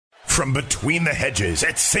From between the hedges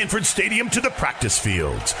at Sanford Stadium to the practice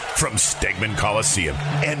fields, from Stegman Coliseum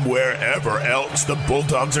and wherever else the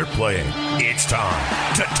Bulldogs are playing, it's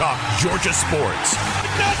time to talk Georgia sports.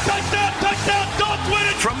 Touchdown, Dogs win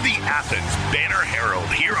it! From the Athens Banner Herald,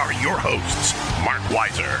 here are your hosts, Mark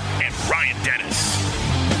Weiser and Ryan Dennis.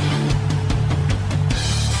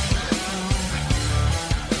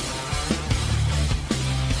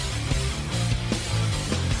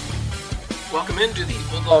 Welcome into the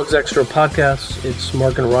Bulldogs Extra Podcast. It's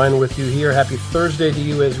Mark and Ryan with you here. Happy Thursday to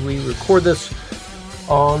you as we record this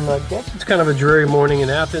on, I guess it's kind of a dreary morning in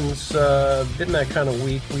Athens. Been that kind of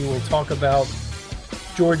week. We will talk about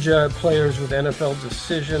Georgia players with NFL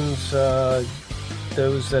decisions,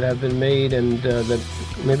 those that have been made and that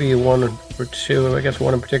maybe one or two, I guess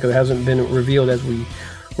one in particular hasn't been revealed as we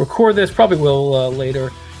record this, probably will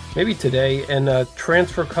later. Maybe today, and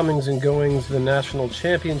transfer comings and goings, the national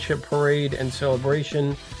championship parade and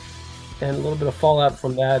celebration, and a little bit of fallout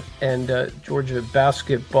from that, and Georgia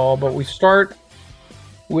basketball. But we start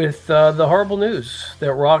with the horrible news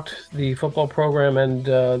that rocked the football program and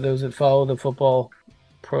those that follow the football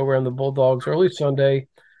program, the Bulldogs, early Sunday.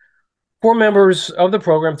 4 members of the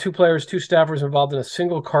program, 2 players, 2 staffers involved in a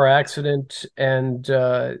single car accident, and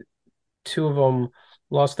 2 of them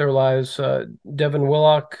lost their lives. Devin,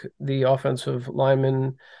 Willock, the offensive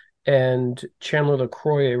lineman, and Chandler,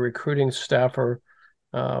 LeCroy, a recruiting staffer,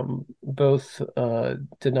 both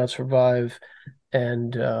did not survive.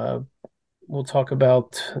 And we'll talk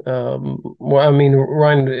about, Ryan,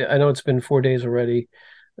 I know it's been 4 days already,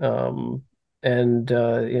 still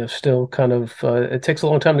kind of, it takes a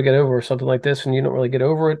long time to get over something like this, and you don't really get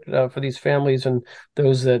over it for these families and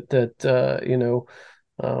those that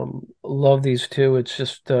love these 2. It's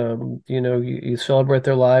just you celebrate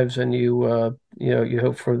their lives and you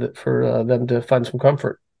hope for them to find some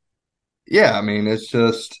comfort. Yeah, I mean, it's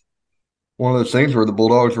just one of those things where the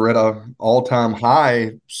Bulldogs were at an all-time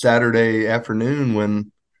high Saturday afternoon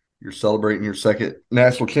when you're celebrating your second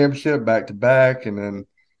national championship back to back, and then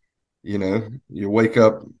you wake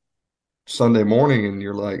up Sunday morning and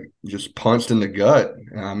you're like just punched in the gut.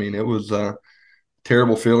 I mean, it was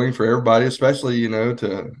terrible feeling for everybody, especially,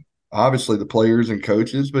 to obviously the players and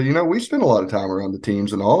coaches. But, we spend a lot of time around the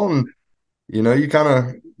teams and all. And, you kind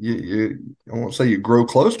of, I won't say you grow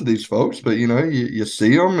close to these folks, but, you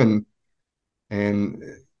see them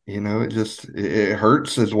and it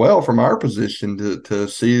hurts as well from our position to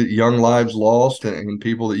see young lives lost and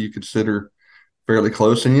people that you consider fairly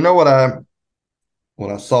close. And what I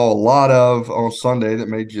saw a lot of on Sunday that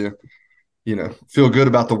made you feel good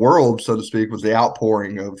about the world, so to speak, was the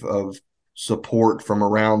outpouring of support from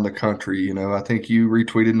around the country. I think you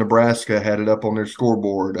retweeted Nebraska had it up on their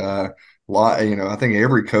scoreboard. I think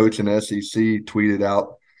every coach in the SEC tweeted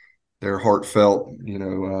out their heartfelt,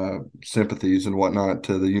 sympathies and whatnot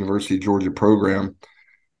to the University of Georgia program.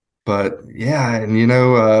 But yeah,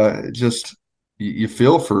 and just you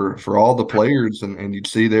feel for all the players, and you'd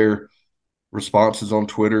see their responses on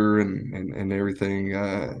Twitter and everything.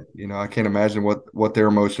 I can't imagine what their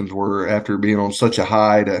emotions were after being on such a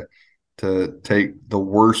high to take the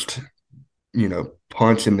worst,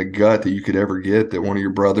 punch in the gut that you could ever get, that one of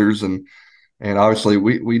your brothers and obviously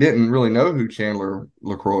we didn't really know who Chandler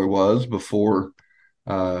LeCroy was before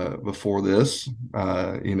this,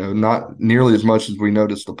 not nearly as much as we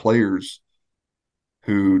noticed the players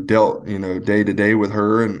who dealt, day to day with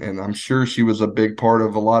her. And I'm sure she was a big part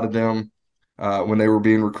of a lot of them when they were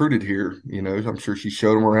being recruited here. I'm sure she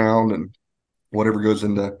showed them around and whatever goes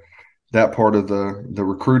into that part of the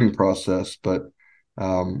recruiting process. But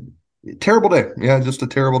terrible day. Yeah, just a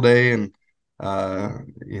terrible day. And,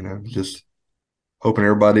 just hoping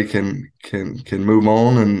everybody can move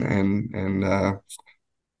on and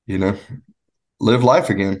live life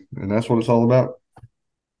again. And that's what it's all about.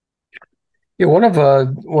 Yeah, one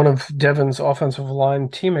of Devin's offensive line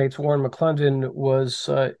teammates, Warren McClendon, was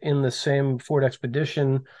in the same Ford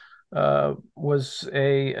Expedition, was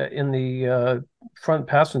in the front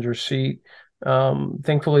passenger seat.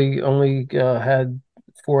 Thankfully, only had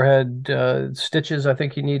forehead stitches I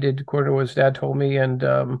think he needed, according to what his dad told me.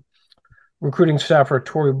 And recruiting staffer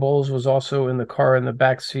Tori Bowles was also in the car in the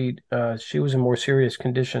back seat. She was in more serious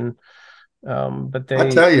condition. But I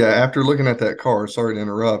tell you, after looking at that car, sorry to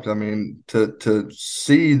interrupt, I mean, to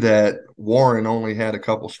see that Warren only had a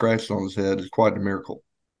couple scratches on his head is quite a miracle.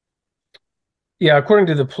 Yeah, according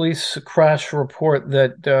to the police crash report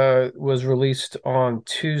that was released on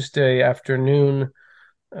Tuesday afternoon,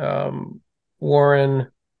 Warren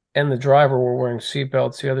and the driver were wearing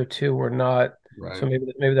seatbelts. The other 2 were not. Right. So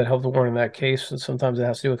maybe that helped Warren in that case. And sometimes it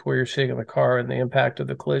has to do with where you're sitting in the car and the impact of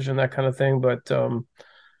the collision, that kind of thing. But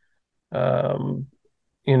Um,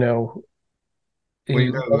 you know,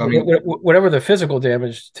 Well, I mean, whatever the physical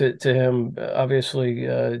damage to him, obviously,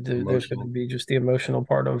 there's going to emotional. be just the emotional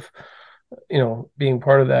part of, being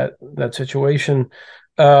part of that situation.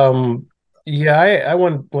 Um, yeah, I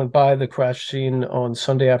went by the crash scene on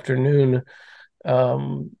Sunday afternoon.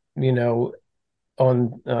 Um, you know,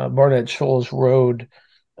 on Barnett Shoals Road.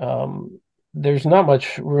 Um, there's not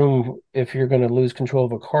much room if you're going to lose control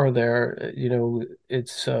of a car there.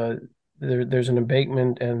 It's there's an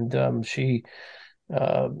embankment, and she,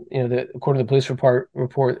 according to the police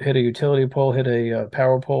report, hit a utility pole, hit a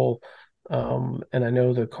power pole, and I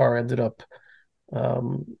know the car ended up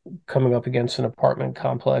um, coming up against an apartment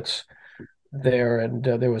complex there, and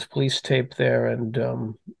there was police tape there,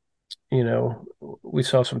 and we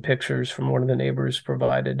saw some pictures from one of the neighbors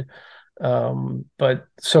provided. But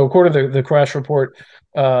so according to the crash report,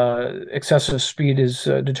 excessive speed is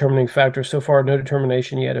a determining factor. So far, no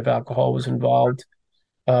determination yet if alcohol was involved.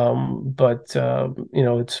 But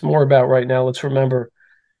it's more about right now. Let's remember,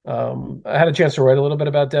 I had a chance to write a little bit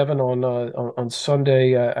about Devin on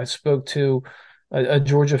Sunday. I spoke to a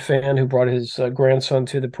Georgia fan who brought his grandson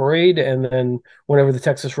to the parade, and then went over to the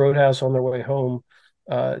Texas Roadhouse on their way home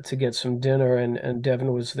to get some dinner. And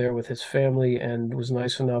Devin was there with his family and was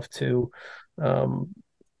nice enough to um,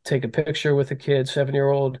 take a picture with the kid,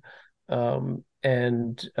 7-year-old,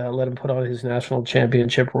 and let him put on his national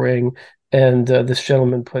championship ring. And this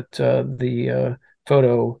gentleman put the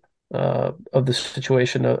photo of the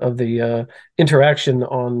situation of the interaction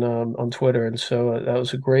on Twitter, and so that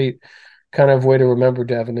was a great kind of way to remember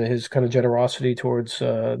Devin and his kind of generosity towards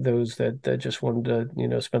those that just wanted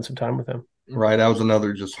to spend some time with him. Right. That was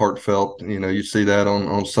another just heartfelt, you see that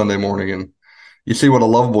on Sunday morning, and you see what a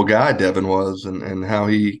lovable guy Devin was, and how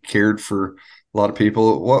he cared for a lot of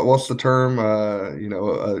people. What's the term?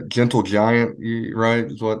 A gentle giant, right?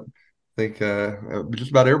 Is what I think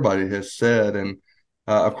just about everybody has said. And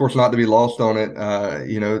of course, not to be lost on it,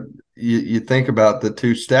 you think about the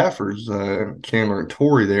two staffers, Chandler and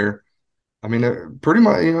Tori there. I mean, pretty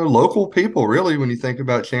much, local people, really, when you think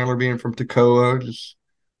about Chandler being from Toccoa, just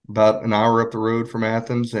about an hour up the road from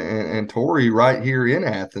Athens, and Tori right here in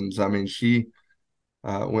Athens. I mean, she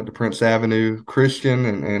went to Prince Avenue Christian,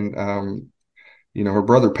 and her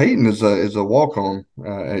brother Peyton is a walk on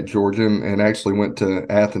at Georgia, and actually went to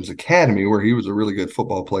Athens Academy where he was a really good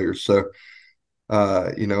football player. So,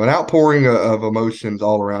 an outpouring of emotions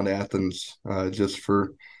all around Athens, just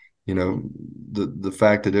for the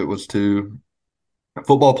fact that it was two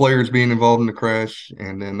football players being involved in the crash,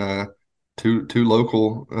 and then two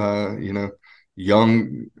local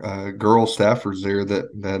young girl staffers there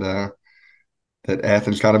that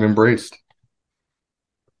Athens kind of embraced.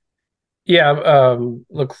 Yeah,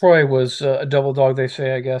 LeCroy was a double dog, they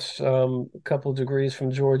say, I guess, a couple of degrees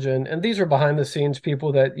from Georgia. And these are behind the scenes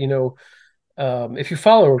people that, if you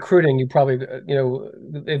follow recruiting, you probably,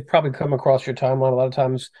 they've probably come across your timeline. A lot of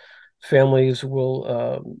times families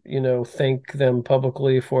will, thank them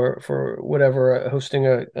publicly for whatever, hosting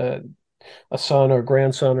a son or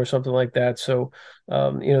grandson or something like that. So,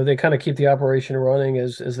 they kind of keep the operation running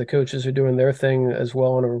as the coaches are doing their thing as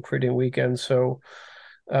well on a recruiting weekend. So,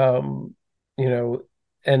 um, you know,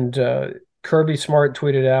 and Kirby Smart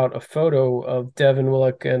tweeted out a photo of Devin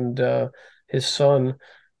Willock and his son,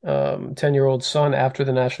 10-year-old son, after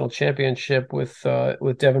the national championship, with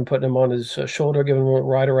Devin putting him on his shoulder, giving him a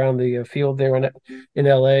ride around the field there in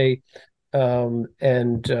LA.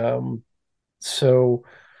 And so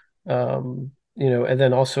and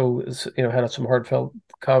then also had some heartfelt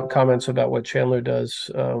comments about what Chandler does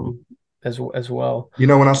as well.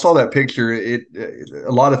 When I saw that picture, it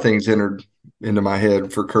a lot of things entered into my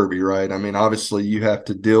head for Kirby, right? I mean, obviously you have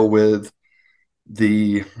to deal with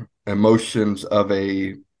the emotions of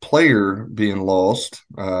a player being lost.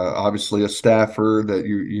 Obviously a staffer that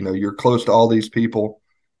you're close to all these people.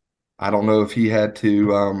 I don't know if he had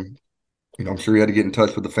to I'm sure he had to get in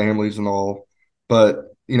touch with the families and all, but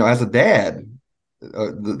as a dad,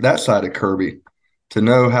 that side of Kirby, to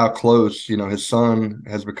know how close his son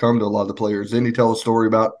has become to a lot of the players. Didn't he tell a story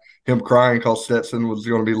about him crying because Stetson was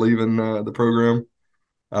going to be leaving the program?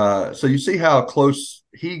 So you see how close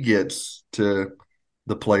he gets to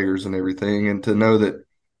the players and everything, and to know that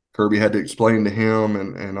Kirby had to explain to him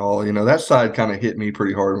and all, that side kind of hit me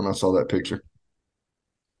pretty hard when I saw that picture.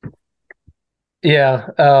 Yeah.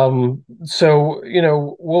 So,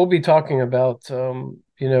 we'll be talking about,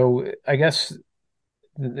 I guess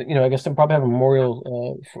they'll probably have a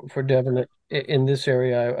memorial for Devin in this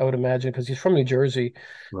area, I would imagine, because he's from New Jersey,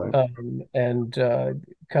 Right. and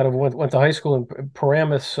kind of went to high school in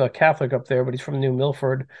Paramus Catholic up there, but he's from New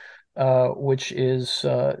Milford. which is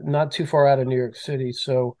not too far out of New York City.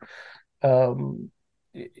 So, um,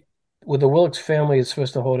 with the Willock's family, is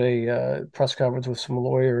supposed to hold a press conference with some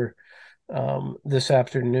lawyer this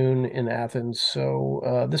afternoon in Athens.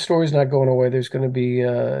 So this story's not going away. There's going to be,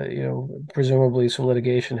 presumably some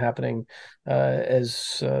litigation happening,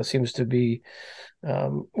 as seems to be.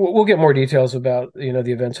 We'll get more details about the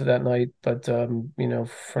events of that night, but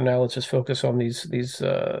for now, let's just focus on these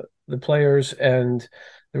the players and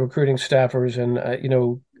the recruiting staffers, and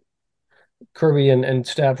Kirby and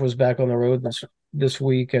staff was back on the road this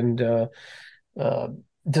week, and uh,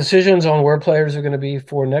 decisions on where players are going to be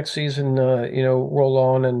for next season, roll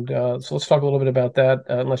on. And so let's talk a little bit about that,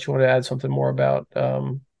 unless you want to add something more about,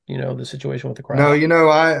 the situation with the No,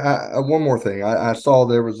 crowd. one more thing. I saw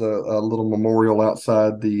there was a little memorial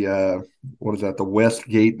outside the what is that, the west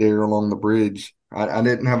gate there along the bridge. I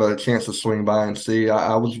didn't have a chance to swing by and see.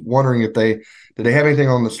 I was wondering if they have anything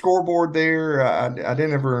on the scoreboard there. I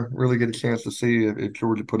didn't ever really get a chance to see if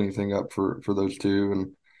Georgia put anything up for those two.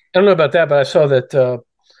 And I don't know about that, but I saw that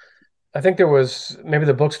I think there was maybe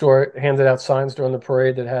the bookstore handed out signs during the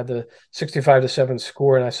parade that had the 65-7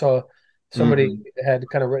 score, and I saw somebody mhm, had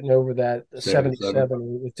kind of written over that 77.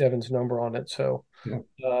 77 with Devin's number on it. So, Yeah,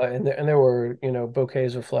 and there were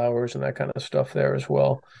bouquets of flowers and that kind of stuff there as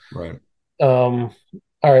well. right. Um,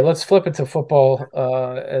 all right, let's flip it to football.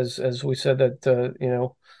 As we said that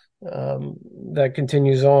that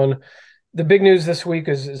continues on. The big news this week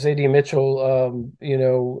is AD Mitchell,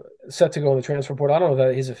 set to go in the transfer portal. I don't know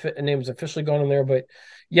that his name is officially gone in there, but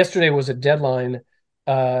yesterday was a deadline,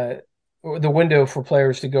 uh, the window for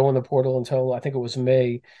players to go in the portal until I think it was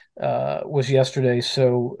May, was yesterday.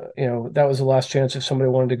 So, that was the last chance if somebody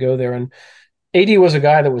wanted to go there. And AD was a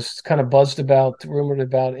guy that was kind of buzzed about, rumored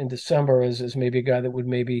about in December as maybe a guy that would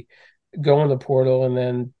maybe go in the portal, and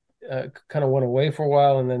then kind of went away for a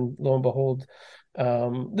while, and then lo and behold,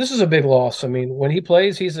 this is a big loss. I mean, when he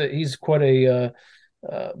plays, he's quite a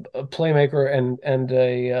playmaker, and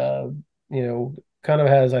a kind of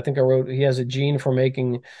has. I think I wrote he has a gene for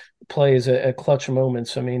making plays at clutch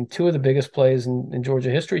moments. I mean, two of the biggest plays in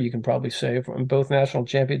Georgia history, you can probably say, from both national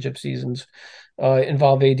championship seasons,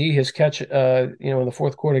 involve AD. His catch, in the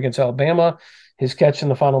fourth quarter against Alabama, his catch in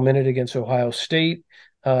the final minute against Ohio State,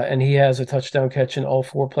 and he has a touchdown catch in all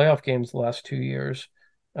four playoff games the last 2 years.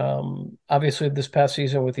 Obviously, this past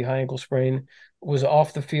season with the high ankle sprain, was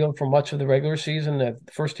off the field for much of the regular season. The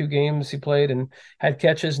first two games he played and had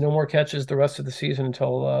catches, no more catches the rest of the season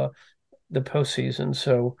until the postseason.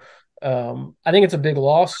 So I think it's a big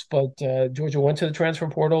loss, but Georgia went to the transfer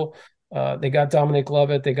portal. They got Dominic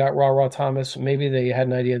Lovett, they got Ra Thomas. Maybe they had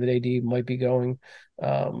an idea that AD might be going,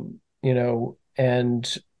 and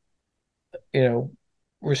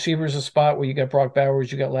receivers a spot where you got Brock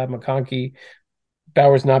Bowers, you got Lab McConkey.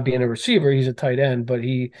 Bowers not being a receiver, he's a tight end, but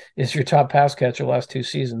he is your top pass catcher last 2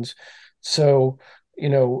 seasons. So,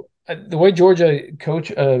 the way Georgia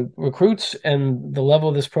recruits and the level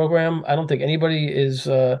of this program, I don't think anybody is,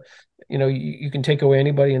 you can take away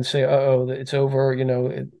anybody and say, oh, it's over.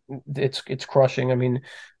 It's crushing. I mean,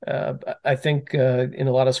 I think in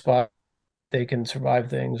a lot of spots they can survive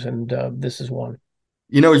things, and this is one.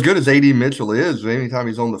 As good as AD Mitchell is, anytime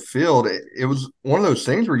he's on the field, it was one of those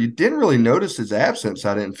things where you didn't really notice his absence.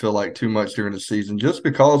 I didn't feel like too much during the season just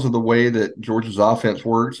because of the way that Georgia's offense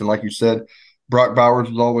works. And like you said, Brock Bowers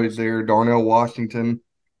was always there, Darnell Washington,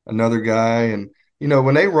 another guy. And,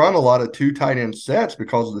 when they run a lot of two tight end sets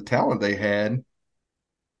because of the talent they had,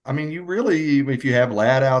 I mean, you really, if you have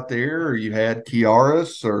Ladd out there, or you had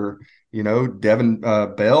Kiaris, or Devin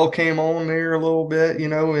Bell came on there a little bit,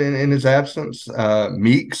 in his absence.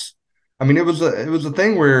 Meeks. I mean, it was a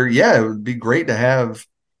thing where, yeah, it would be great to have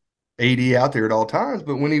AD out there at all times,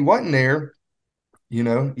 but when he wasn't there, you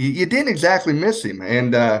didn't exactly miss him.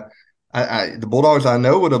 And the Bulldogs, I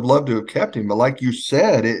know, would have loved to have kept him, but like you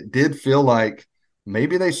said, it did feel like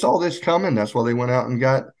maybe they saw this coming. That's why they went out and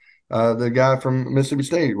got the guy from Mississippi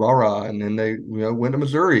State, Rara, and then they went to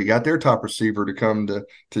Missouri, got their top receiver to come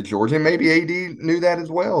to Georgia. And maybe AD knew that as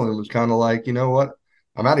well, and it was kind of like, you know what,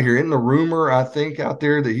 I'm out of here. Isn't the rumor, I think, out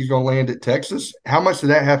there that he's going to land at Texas? How much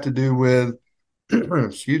did that have to do with,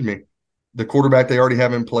 excuse me, the quarterback they already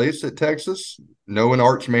have in place at Texas, knowing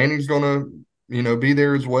Arch Manning's going to, be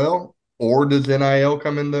there as well? Or does NIL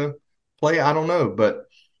come into play? I don't know, but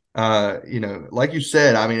like you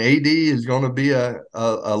said, I mean, AD is going to be a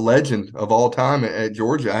legend of all time at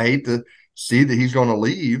Georgia. I hate to see that he's going to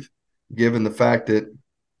leave, given the fact that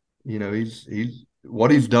he's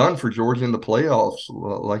what he's done for Georgia in the playoffs,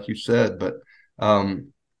 like you said. But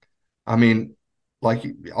I mean, like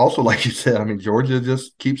like you said, I mean, Georgia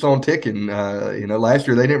just keeps on ticking. Last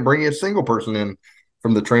year they didn't bring a single person in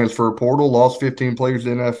from the transfer portal, lost 15 players to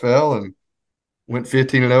the NFL, and went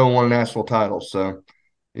 15-0 and won a national title. So,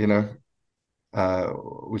 you know, uh,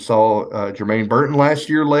 we saw Jermaine Burton last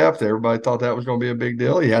year left. Everybody thought that was going to be a big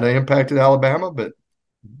deal. He had an impact at Alabama, but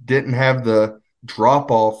didn't have the drop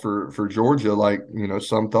off for Georgia like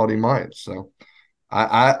some thought he might. So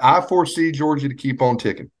I foresee Georgia to keep on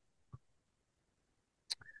ticking.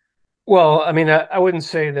 Well, I mean, I wouldn't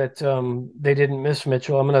say that they didn't miss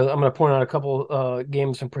Mitchell. I'm gonna point out a couple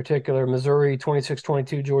games in particular. Missouri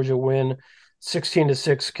 26-22, Georgia win.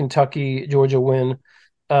 16-6, Kentucky, Georgia win.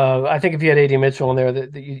 I think if you had AD Mitchell in there,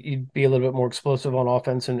 that you'd be a little bit more explosive on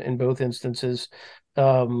offense in both instances.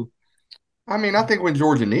 I mean, I think when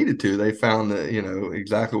Georgia needed to, they found that,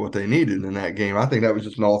 exactly what they needed in that game. I think that was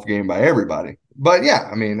just an off game by everybody. But yeah,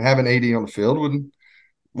 I mean, having AD on the field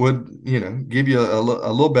would give you a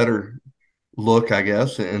little better look, I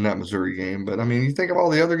guess, in that Missouri game. But I mean, you think of all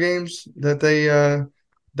the other games that they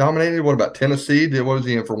dominated. What about Tennessee? What was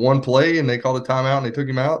he in for one play and they called a timeout and they took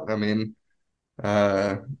him out? I mean,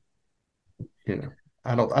 uh, you know,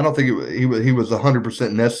 I don't think he was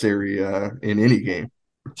 100% necessary in any game.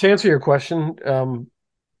 To answer your question,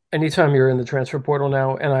 anytime you're in the transfer portal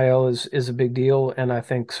now, NIL is a big deal, and I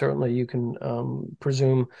think certainly you can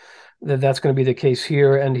presume that that's going to be the case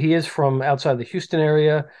here. And he is from outside the Houston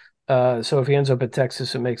area, so if he ends up at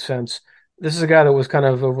Texas, it makes sense. This is a guy that was kind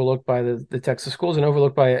of overlooked by the Texas schools and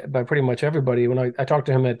overlooked by pretty much everybody. When I talked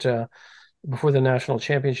to him at before the national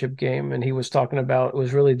championship game, and he was talking about it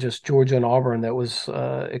was really just Georgia and Auburn that was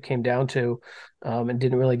it came down to, and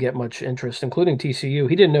didn't really get much interest, including TCU.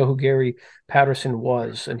 He didn't know who Gary Patterson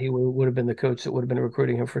was, and he would have been the coach that would have been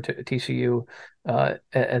recruiting him for TCU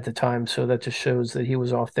at the time. So that just shows that he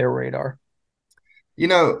was off their radar.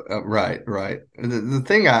 Right, right. The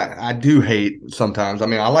thing I do hate sometimes, I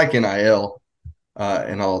mean, I like NIL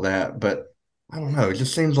and all that, but I don't know. It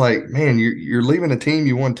just seems like, man, you're leaving a team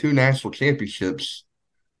you won two national championships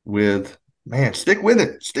with. Man, stick with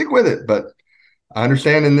it, stick with it. But I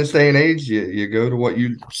understand in this day and age, you go to what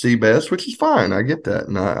you see best, which is fine. I get that,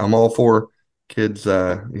 and I'm all for kids,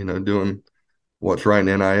 doing what's right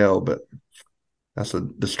in NIL. But that's a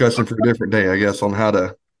discussion for a different day, I guess, on how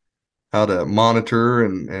to monitor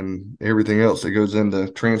and everything else that goes into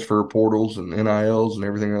transfer portals and NILs and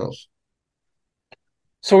everything else.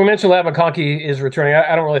 So we mentioned Ladd McConkey is returning.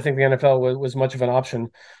 I don't really think the NFL was much of an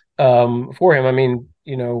option for him. I mean,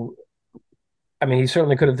 he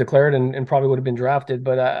certainly could have declared and probably would have been drafted,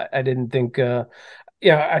 but I didn't think. I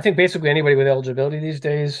think basically anybody with eligibility these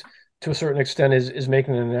days, to a certain extent, is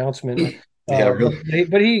making an announcement. Yeah, really.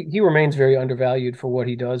 But he remains very undervalued for what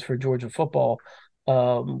he does for Georgia football.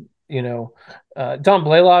 Don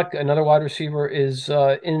Blaylock, another wide receiver, is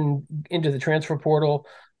into the transfer portal.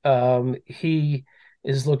 He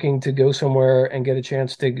is looking to go somewhere and get a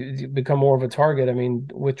chance to become more of a target. I mean,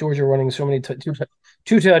 with Georgia running so many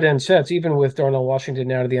two tight end sets, even with Darnell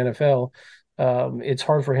Washington out of the NFL, it's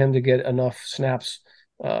hard for him to get enough snaps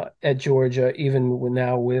at Georgia, even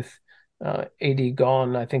now with AD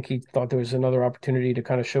gone. I think he thought there was another opportunity to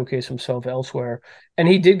kind of showcase himself elsewhere. And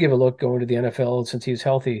he did give a look going to the NFL since he's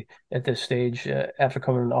healthy at this stage after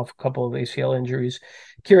coming off a couple of ACL injuries.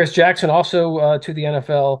 Kyrus Jackson also to the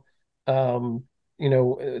NFL.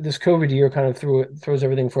 This COVID year kind of throws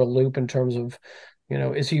everything for a loop in terms of,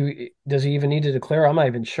 does he even need to declare? I'm not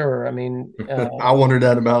even sure. I mean, I wondered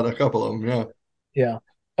that about a couple of them. Yeah. Yeah.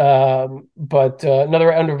 But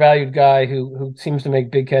another undervalued guy who seems to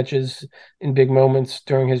make big catches in big moments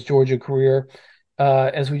during his Georgia career.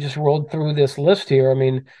 As we just rolled through this list here, I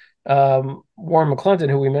mean, Warren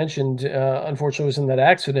McClendon, who we mentioned, unfortunately was in that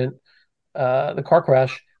accident, the car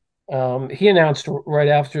crash. He announced right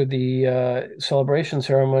after the celebration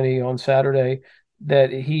ceremony on Saturday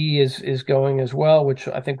that he is going as well, which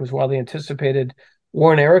I think was widely anticipated.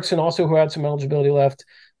 Warren Erickson, also who had some eligibility left,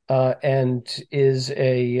 and was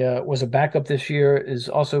a backup this year, is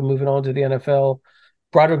also moving on to the NFL.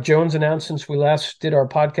 Broderick Jones announced since we last did our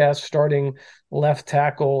podcast, starting left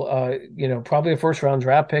tackle. Probably a first round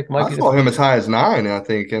draft pick. I saw him as high as 9, I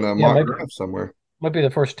think, in a mock draft somewhere. Might be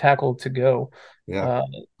the first tackle to go. Yeah.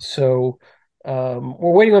 We're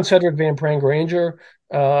waiting on Cedric Van Pran-Granger.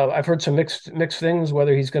 I've heard some mixed things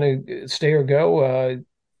whether he's going to stay or go.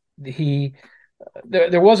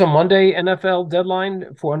 There was a Monday NFL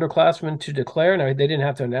deadline for underclassmen to declare. Now, they didn't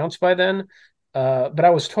have to announce by then, but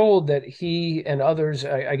I was told that he and others,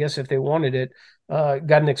 I guess if they wanted it,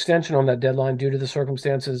 got an extension on that deadline due to the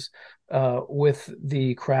circumstances with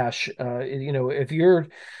the crash.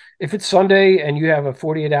 if it's Sunday and you have a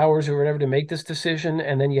 48 hours or whatever to make this decision,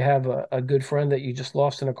 and then you have a good friend that you just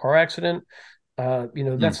lost in a car accident,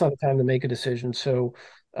 that's not the time to make a decision. So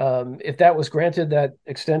if that was granted, that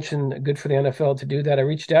extension, good for the NFL to do that. I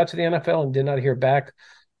reached out to the NFL and did not hear back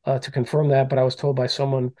to confirm that, but I was told by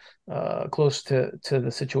someone close to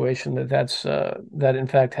the situation that in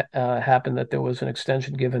fact happened, that there was an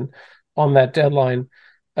extension given on that deadline.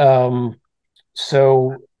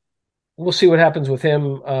 So we'll see what happens with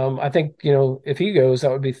him. I think, if he goes,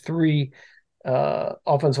 that would be three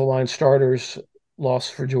offensive line starters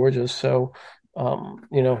lost for Georgia. So,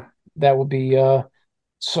 that will be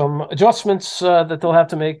some adjustments that they'll have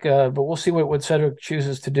to make, but we'll see what Cedric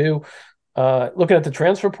chooses to do. Looking at the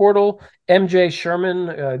transfer portal, MJ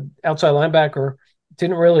Sherman, outside linebacker,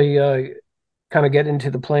 didn't really kind of get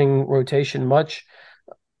into the playing rotation much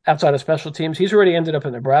outside of special teams. He's already ended up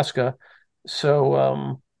in Nebraska.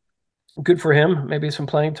 So good for him. Maybe some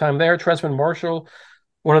playing time there. Tresman Marshall,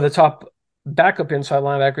 one of the top backup inside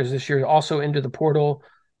linebackers this year, also into the portal.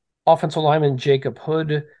 Offensive lineman Jacob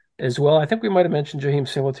Hood as well. I think we might have mentioned Jaheim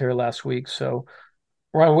Singletary last week. So,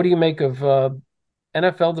 Ryan, what do you make of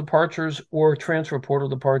NFL departures or transfer portal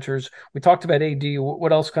departures? We talked about AD.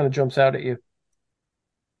 What else kind of jumps out at you?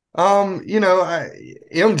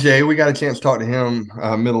 MJ, we got a chance to talk to him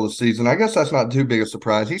middle of the season. I guess that's not too big a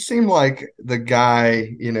surprise. He seemed like the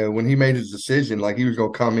guy, when he made his decision, like he was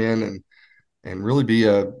going to come in and really be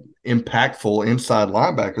a impactful inside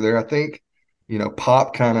linebacker there. I think,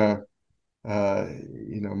 Pop kind of,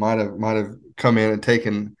 might have come in and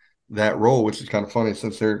taken that role, which is kind of funny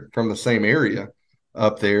since they're from the same area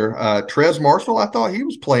up there. Trez Marshall, I thought he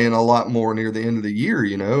was playing a lot more near the end of the year.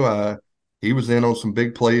 He was in on some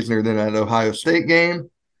big plays near then at Ohio State game.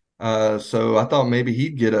 So I thought maybe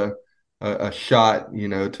he'd get a shot,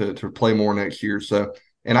 to play more next year. So,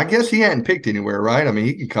 and I guess he hadn't picked anywhere, right? I mean,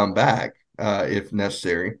 he can come back if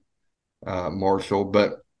necessary, Marshall.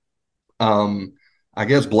 But I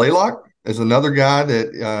guess Blaylock is another guy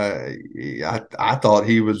that I thought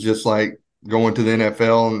he was just like going to the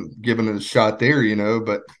NFL and giving it a shot there,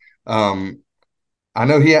 But I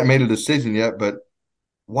know he hadn't made a decision yet, but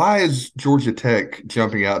why is Georgia Tech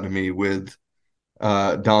jumping out to me with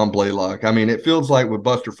Don Blaylock? I mean, it feels like with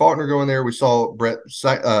Buster Faulkner going there, we saw Brett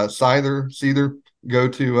Seither go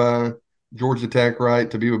to Georgia Tech, right,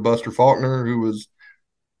 to be with Buster Faulkner, who was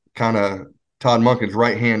kind of Todd Monken's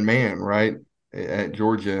right-hand man, right, at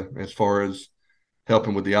Georgia as far as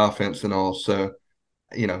helping with the offense and all. So,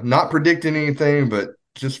 not predicting anything, but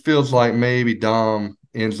just feels like maybe Dom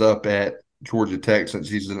ends up at Georgia Tech since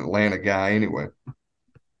he's an Atlanta guy anyway.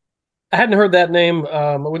 I hadn't heard that name.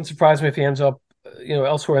 It wouldn't surprise me if he ends up,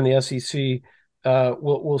 elsewhere in the SEC.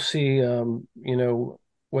 We'll see,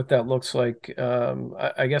 what that looks like.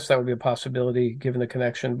 I guess that would be a possibility given the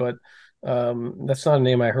connection, but that's not a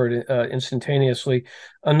name I heard instantaneously.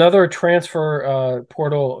 Another transfer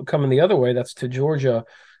portal coming the other way, that's to Georgia,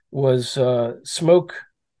 was Smoke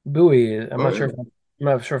Bowie. I'm not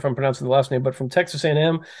sure if I'm pronouncing the last name, but from Texas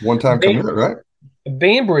A&M. One-time commit, right? A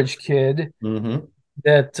Bainbridge kid. Mm-hmm.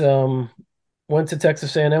 That went to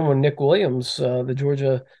Texas A&M when Nick Williams, the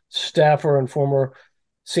Georgia staffer and former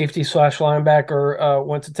safety / linebacker,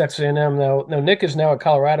 went to Texas A&M. Now Nick is now at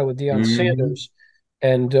Colorado with Deion Sanders,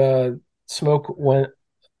 and Smoke went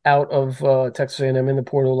out of Texas A&M in the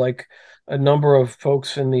portal, like a number of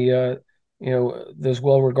folks in the those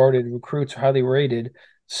well-regarded recruits, highly rated.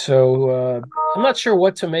 So I'm not sure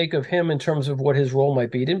what to make of him in terms of what his role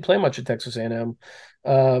might be. He didn't play much at Texas A&M.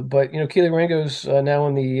 But Keely Ringo's now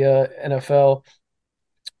in the NFL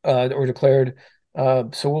or declared.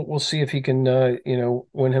 So we'll see if he can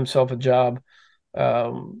win himself a job.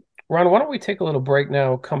 Ron, why don't we take a little break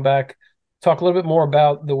now? Come back, talk a little bit more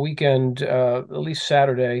about the weekend, at least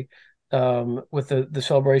Saturday, with the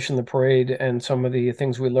celebration, the parade, and some of the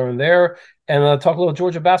things we learned there, and talk a little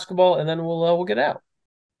Georgia basketball, and then we'll get out.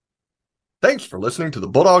 Thanks for listening to the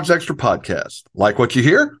Bulldogs Extra podcast. Like what you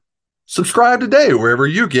hear? Subscribe today wherever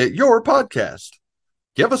you get your podcast.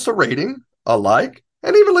 Give us a rating, a like,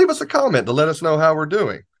 and even leave us a comment to let us know how we're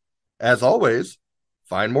doing. As always,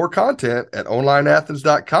 find more content at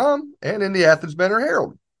onlineathens.com and in the Athens Banner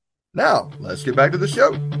Herald. Now, let's get back to the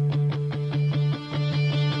show.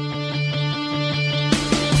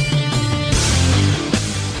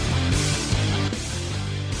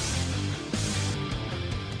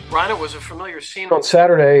 Ryan, it was a familiar scene on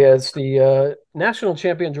Saturday as the national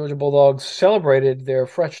champion Georgia Bulldogs celebrated their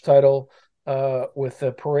fresh title with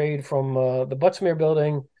a parade from the Buttsmere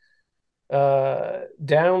building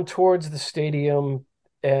down towards the stadium,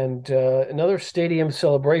 and another stadium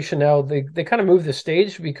celebration. Now, they kind of moved the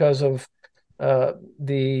stage because of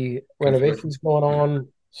the renovations going on.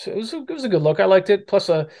 So it was a good look. I liked it. Plus,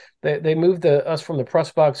 they moved us from the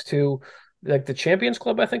press box to like the Champions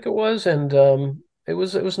Club, I think it was, and it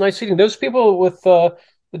was nice seating. Those people with the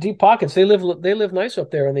deep pockets, they live nice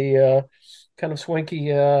up there in the kind of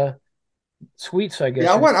swanky suites, I Yeah, guess.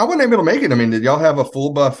 I wasn't able to make it. I mean, did y'all have a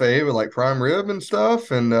full buffet with like prime rib and stuff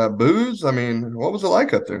and booze? I mean, what was it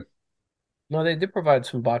like up there? No, they did provide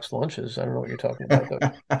some boxed lunches. I don't know what you're talking about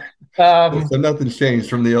though. So nothing's changed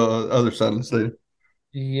from the other side of the state.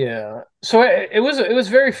 Yeah. So it was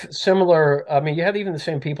very similar. I mean, you had even the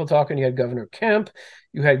same people talking. You had Governor Kemp,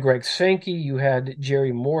 you had Greg Sankey, you had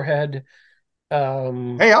Jerry Moorhead. Hey,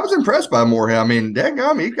 I was impressed by Moorhead. I mean,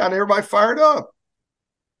 dadgum, he got everybody fired up.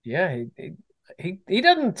 Yeah, he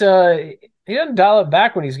doesn't he doesn't dial it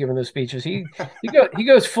back when he's giving those speeches. He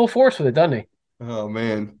goes full force with it, doesn't he? Oh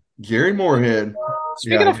man, Jerry Moorhead.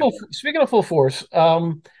 Yeah, Speaking of full force, I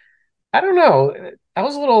don't know. I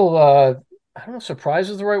was a little I don't know, surprised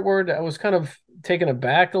is the right word. I was kind of taken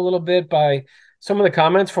aback a little bit by some of the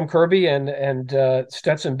comments from Kirby and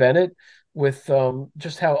Stetson Bennett with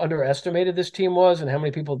just how underestimated this team was and how many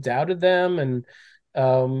people doubted them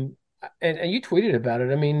um and you tweeted about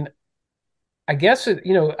it. I mean, I guess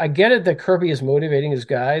I get it that Kirby is motivating his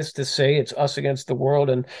guys to say it's us against the world,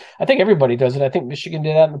 and I think everybody does it. I think Michigan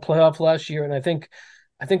did that in the playoff last year, and I think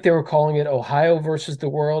they were calling it Ohio versus the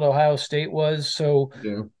world. Ohio State was so.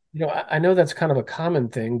 yeah. I know that's kind of a common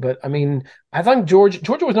thing, but I mean, I think Georgia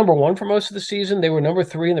was number one for most of the season. They were number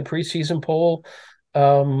three in the preseason poll.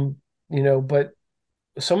 But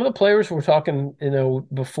some of the players were talking,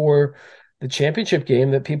 before the championship game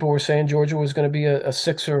that people were saying Georgia was going to be a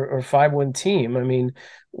 6 or 5 win team. I mean,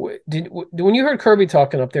 when you heard Kirby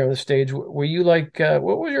talking up there on the stage, were you like,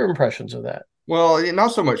 what were your impressions of that? Well,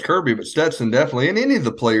 not so much Kirby, but Stetson definitely, and any of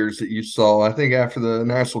the players that you saw. I think after the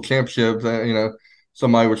national championship,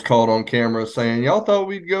 somebody was caught on camera saying, "Y'all thought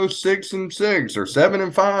we'd go 6-6 or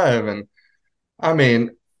 7-5," and I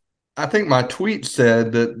mean, I think my tweet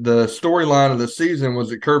said that the storyline of the season was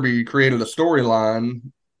that Kirby created a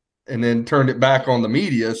storyline and then turned it back on the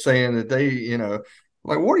media saying that they,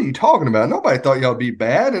 like, what are you talking about? Nobody thought y'all would be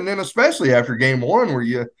bad. And then especially after game one where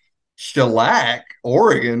you shellac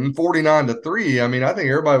Oregon 49-3. I mean, I think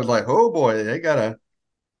everybody was like, oh boy, they got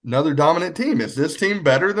another dominant team. Is this team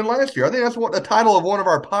better than last year? I think that's what the title of one of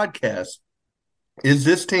our podcasts is.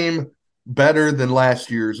 This team better than last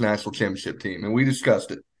year's national championship team? And we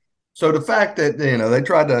discussed it. So the fact that, they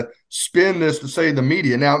tried to spin this to say the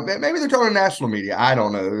media. Now, maybe they're talking national media. I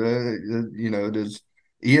don't know. Does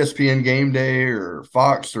ESPN Game Day or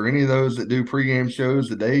Fox or any of those that do pregame shows,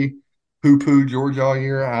 did they poo-poo Georgia all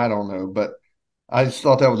year? I don't know. But I just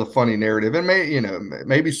thought that was a funny narrative. And,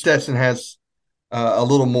 maybe Stetson has a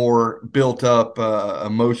little more built up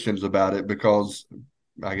emotions about it because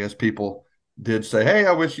I guess people did say, hey,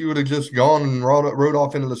 I wish you would have just gone and rode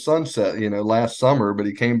off into the sunset, last summer, but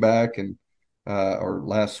he came back and or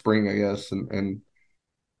last spring, I guess, and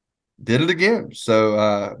did it again.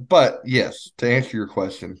 So, but yes, to answer your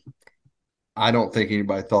question, I don't think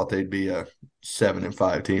anybody thought they'd be a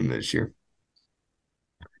 7-5 team this year.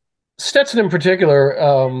 Stetson in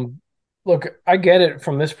particular, look, I get it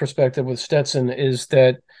from this perspective with Stetson is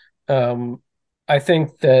that I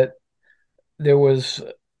think that there was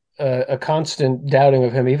a constant doubting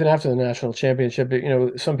of him even after the national championship.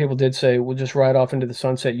 Some people did say, "We'll just ride off into the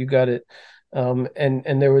sunset. You got it."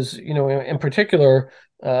 And there was, in particular,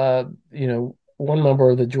 one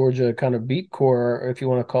member of the Georgia kind of beat core, if you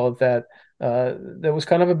want to call it that, that was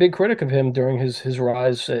kind of a big critic of him during his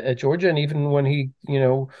rise at Georgia, and even when he,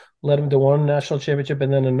 led him to one national championship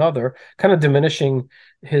and then another, kind of diminishing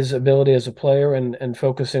his ability as a player and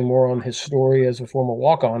focusing more on his story as a former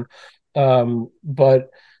walk-on.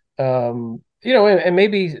 But and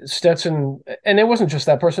maybe Stetson, and it wasn't just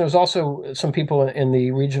that person. It was also some people in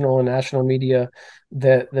the regional and national media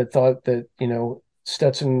that thought that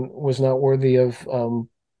Stetson was not worthy of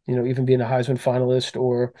even being a Heisman finalist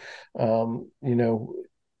or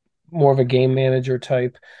more of a game manager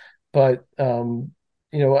type. But and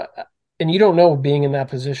you don't know being in that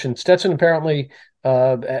position. Stetson apparently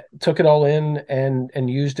took it all in and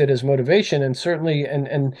used it as motivation, and certainly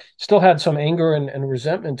and still had some anger and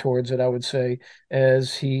resentment towards it, I would say,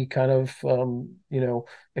 as he kind of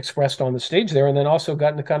expressed on the stage there, and then also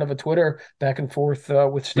got into kind of a Twitter back and forth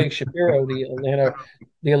with Steak Shapiro, the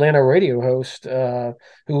Atlanta radio host,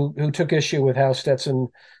 who took issue with how Stetson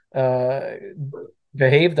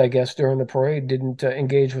behaved, I guess, during the parade. Didn't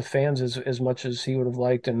engage with fans as much as he would have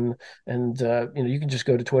liked, and you can just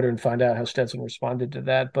go to Twitter and find out how Stetson responded to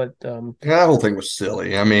that. But Yeah, that whole thing was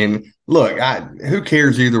silly. I mean, look, who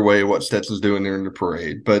cares either way what Stetson's doing during the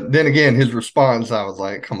parade? But then again, his response, I was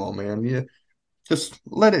like, come on, man. Yeah, just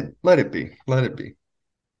let it be. Let it be.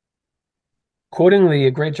 quoting the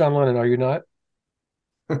great John Lennon, are you not?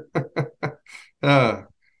 uh,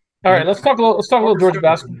 All right, let's talk a little Forrest Georgia Gump.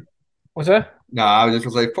 basketball. What's that? No, I was just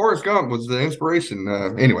gonna say Forrest Gump was the inspiration.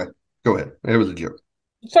 Anyway, go ahead. It was a joke.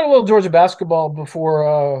 Let's talk a little Georgia basketball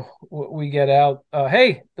before we get out.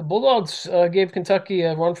 Hey, the Bulldogs gave Kentucky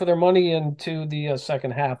a run for their money into the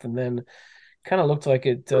second half, and then kind of looked like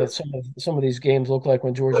it. Some of these games look like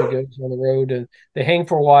when Georgia goes on the road and they hang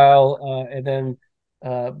for a while, and then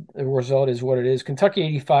the result is what it is. Kentucky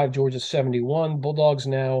 85, Georgia 71. Bulldogs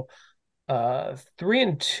now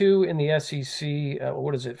 3-2 in the SEC.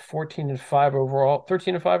 What is it? 14-5 overall.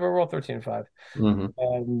 13-5 overall. 13-5. Hmm.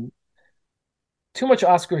 Um, Too much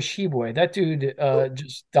Oscar Sheboy. That dude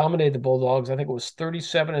just dominated the Bulldogs. I think it was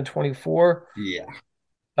 37-24. Yeah.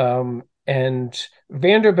 And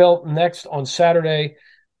Vanderbilt next on Saturday.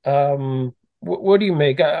 What do you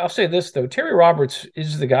make? I'll say this though: Terry Roberts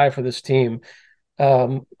is the guy for this team.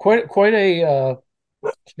 Quite a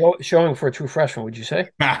showing for a true freshman, would you say?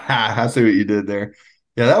 I see what you did there.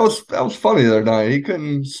 Yeah, that was funny the other night. He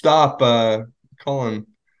couldn't stop calling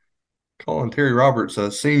Terry Roberts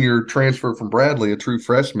a senior transfer from Bradley a true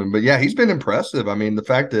freshman. But yeah, he's been impressive. I mean, the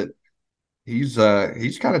fact that he's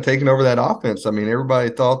kind of taken over that offense. I mean, everybody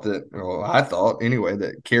thought that, well, I thought anyway,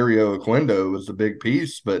 that Cario Aquendo was a big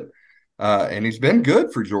piece, but and he's been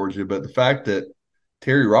good for Georgia. But the fact that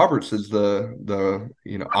Terry Roberts is the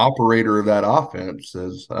operator of that offense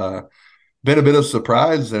has been a bit of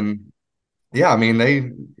surprise. And yeah, I mean,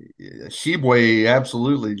 Sheboy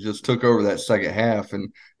absolutely just took over that second half,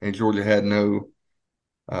 and Georgia had no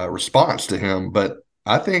response to him. But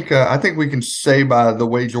I think we can say by the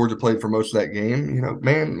way Georgia played for most of that game,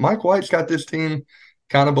 man, Mike White's got this team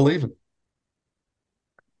kind of believing.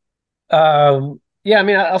 Yeah, I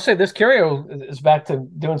mean, I'll say this: Cario is back to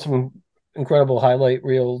doing some incredible highlight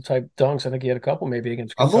reel type dunks. I think he had a couple maybe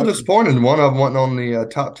against I was a little Kentucky. disappointed. One of them wasn't on the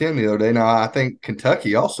top 10 the other day. Now, I think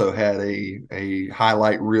Kentucky also had a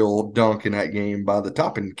highlight reel dunk in that game by the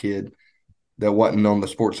Toppin kid that wasn't on the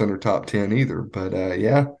Sports Center top 10 either. But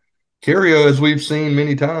yeah, Cario, as we've seen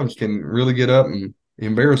many times, can really get up and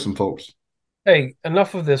embarrass some folks. Hey,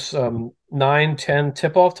 enough of this 9-10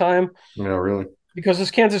 tip-off time Yeah, really. because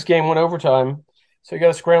this Kansas game went overtime. So you got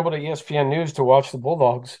to scramble to ESPN News to watch the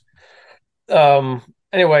Bulldogs.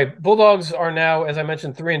 Anyway, Bulldogs are now, as I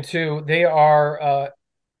mentioned, 3-2. They are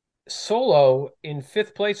solo in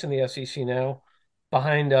fifth place in the SEC now,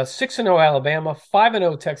 behind 6-0 Alabama,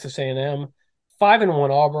 5-0 Texas A&M,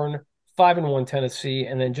 5-1 Auburn, 5-1 Tennessee,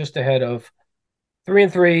 and then just ahead of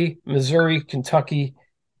 3-3 Missouri, Kentucky,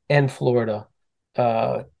 and Florida.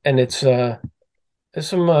 And there's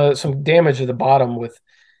some damage at the bottom with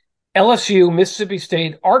LSU, Mississippi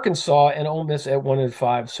State, Arkansas, and Ole Miss at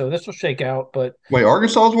 1-5. So this will shake out, but Wait,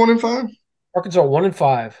 Arkansas is 1-5? Arkansas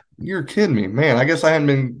 1-5. You're kidding me, man. I guess I hadn't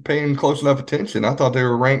been paying close enough attention. I thought they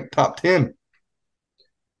were ranked top 10.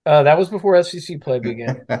 That was before SEC play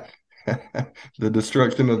began. The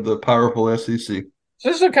destruction of the powerful SEC. So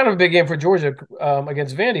this is a kind of a big game for Georgia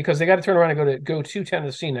against Vandy because they got to turn around and go to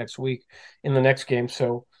Tennessee next week in the next game.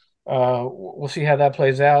 So we'll see how that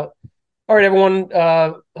plays out. All right, everyone.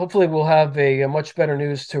 Hopefully, we'll have a much better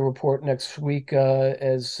news to report next week.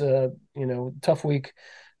 As tough week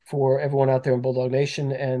for everyone out there in Bulldog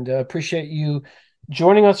Nation, and appreciate you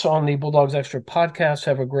joining us on the Bulldogs Extra podcast.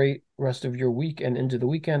 Have a great rest of your week and into the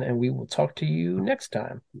weekend, and we will talk to you next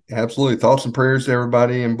time. Absolutely. Thoughts and prayers to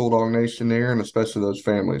everybody in Bulldog Nation there, and especially those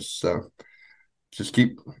families. So just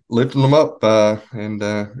keep lifting them up and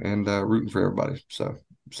rooting for everybody. So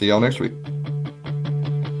see y'all next week.